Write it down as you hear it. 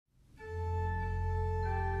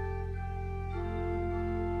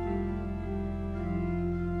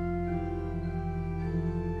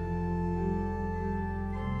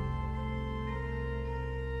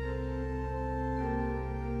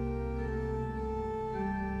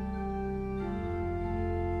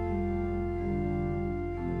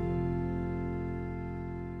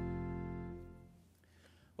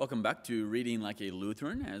Welcome back to Reading Like a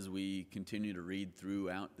Lutheran as we continue to read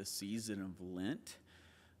throughout the season of Lent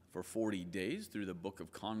for 40 days through the book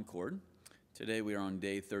of Concord. Today we are on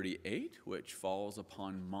day 38, which falls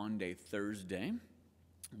upon Maundy, Thursday,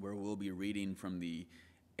 where we'll be reading from the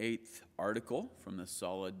 8th article from the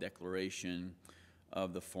solid declaration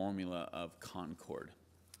of the formula of Concord.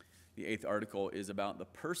 The 8th article is about the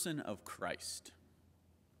person of Christ.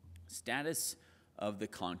 Status of the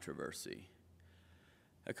controversy.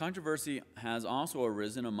 A controversy has also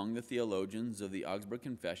arisen among the theologians of the Augsburg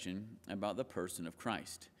Confession about the person of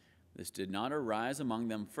Christ. This did not arise among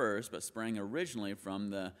them first, but sprang originally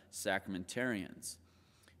from the sacramentarians.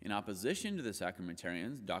 In opposition to the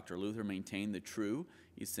sacramentarians, Dr. Luther maintained the true,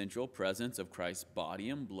 essential presence of Christ's body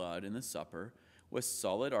and blood in the supper with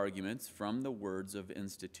solid arguments from the words of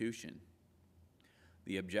institution.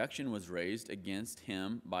 The objection was raised against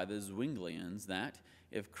him by the Zwinglians that,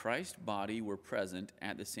 if Christ's body were present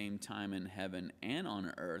at the same time in heaven and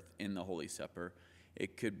on earth in the Holy Supper,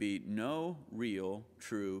 it could be no real,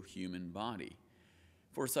 true human body.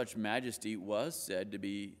 For such majesty was said to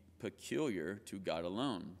be peculiar to God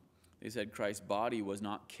alone. They said Christ's body was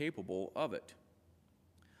not capable of it.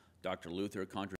 Dr. Luther contradicted